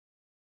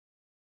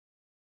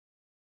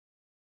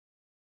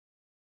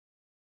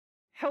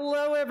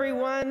Hello,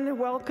 everyone.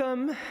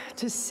 Welcome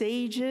to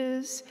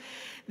SAGES.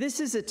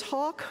 This is a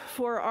talk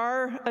for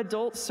our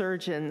adult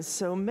surgeons.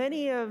 So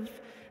many of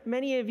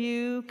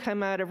you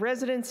come out of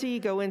residency,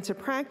 go into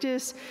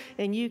practice,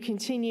 and you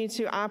continue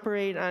to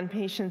operate on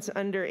patients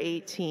under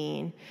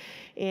 18.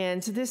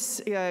 And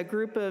this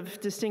group of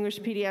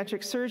distinguished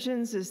pediatric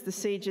surgeons is the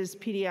SAGES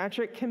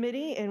Pediatric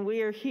Committee, and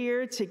we are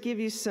here to give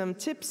you some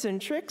tips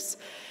and tricks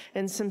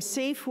and some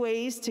safe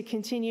ways to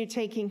continue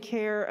taking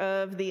care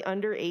of the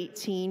under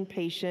 18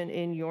 patient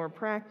in your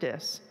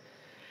practice.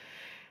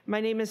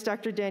 My name is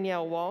Dr.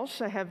 Danielle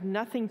Walsh. I have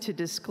nothing to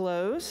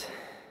disclose.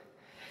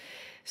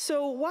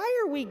 So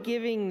why are we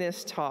giving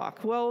this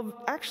talk?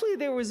 Well, actually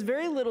there was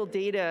very little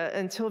data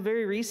until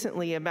very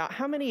recently about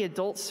how many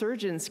adult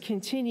surgeons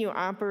continue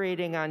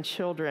operating on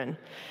children.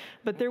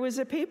 But there was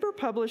a paper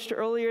published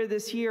earlier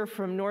this year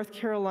from North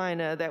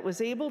Carolina that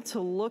was able to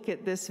look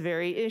at this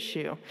very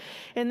issue.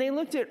 And they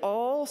looked at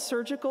all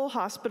surgical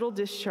hospital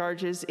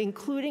discharges,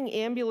 including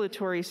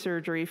ambulatory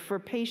surgery for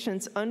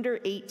patients under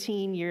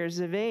 18 years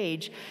of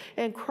age,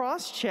 and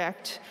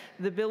cross-checked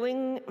the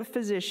billing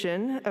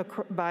physician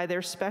by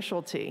their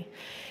specialty.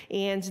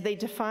 And they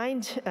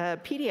defined a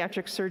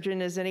pediatric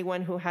surgeon as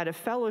anyone who had a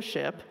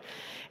fellowship.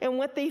 And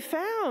what they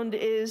found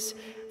is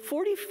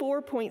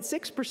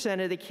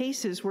 44.6% of the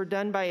cases were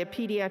done by a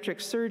pediatric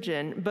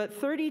surgeon, but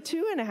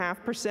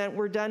 32.5%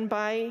 were done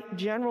by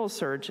general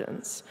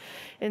surgeons.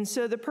 And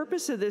so the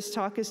purpose of this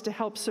talk is to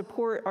help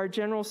support our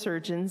general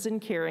surgeons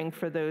in caring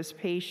for those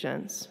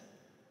patients.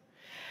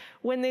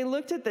 When they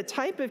looked at the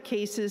type of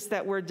cases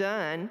that were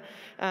done,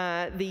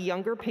 the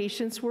younger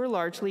patients were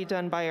largely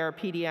done by our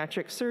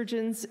pediatric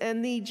surgeons,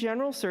 and the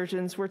general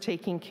surgeons were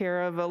taking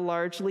care of a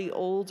largely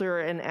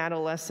older and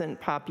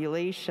adolescent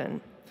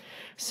population.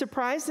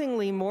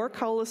 Surprisingly, more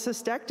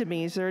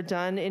cholecystectomies are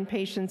done in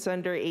patients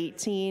under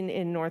 18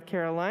 in North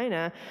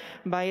Carolina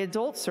by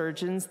adult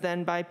surgeons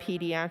than by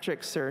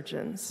pediatric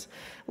surgeons.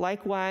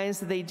 Likewise,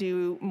 they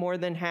do more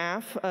than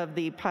half of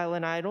the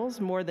pilonidals,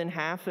 more than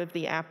half of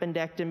the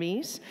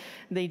appendectomies.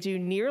 They do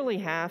nearly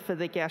half of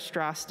the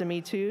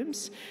gastrostomy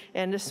tubes,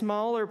 and a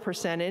smaller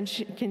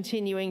percentage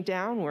continuing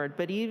downward,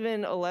 but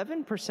even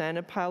 11%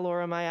 of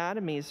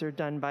pyloromyotomies are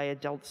done by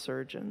adult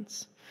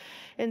surgeons.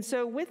 And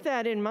so with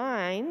that in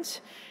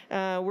mind,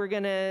 we're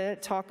going to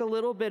talk a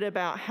little bit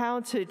about how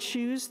to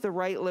choose the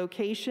right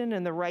location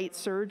and the right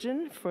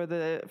surgeon for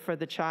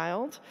the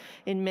child.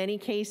 In many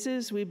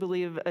cases, we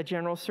believe a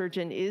general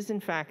surgeon is in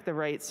fact the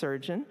right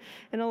surgeon,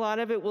 and a lot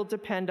of it will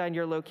depend on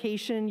your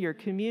location, your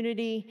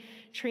community,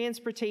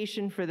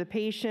 transportation for the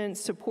patient,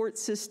 support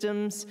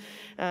systems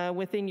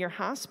within your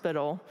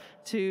hospital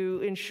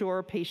to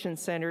ensure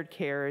patient-centered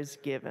care is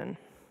given.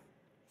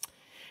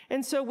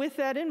 And so with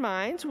that in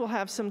mind, we'll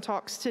have some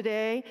talks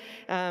today.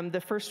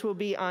 The first will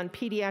be on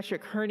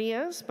pediatric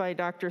hernias by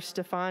Dr.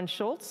 Stefan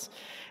Schultz.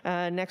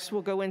 Next,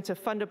 we'll go into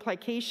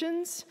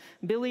fundoplications,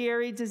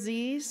 biliary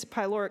disease,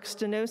 pyloric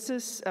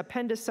stenosis,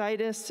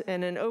 appendicitis,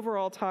 and an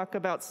overall talk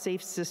about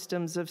safe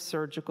systems of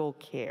surgical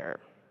care.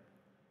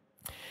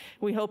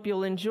 We hope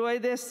you'll enjoy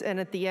this,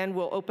 and at the end,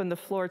 we'll open the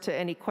floor to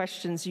any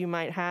questions you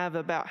might have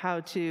about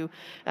how to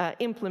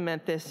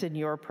implement this in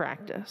your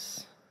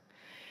practice.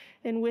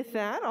 And with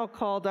that, I'll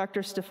call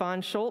Dr.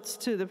 Stefan Schultz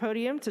to the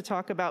podium to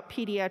talk about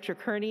pediatric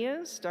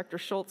hernias. Dr.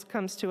 Schultz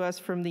comes to us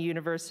from the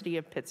University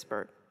of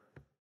Pittsburgh.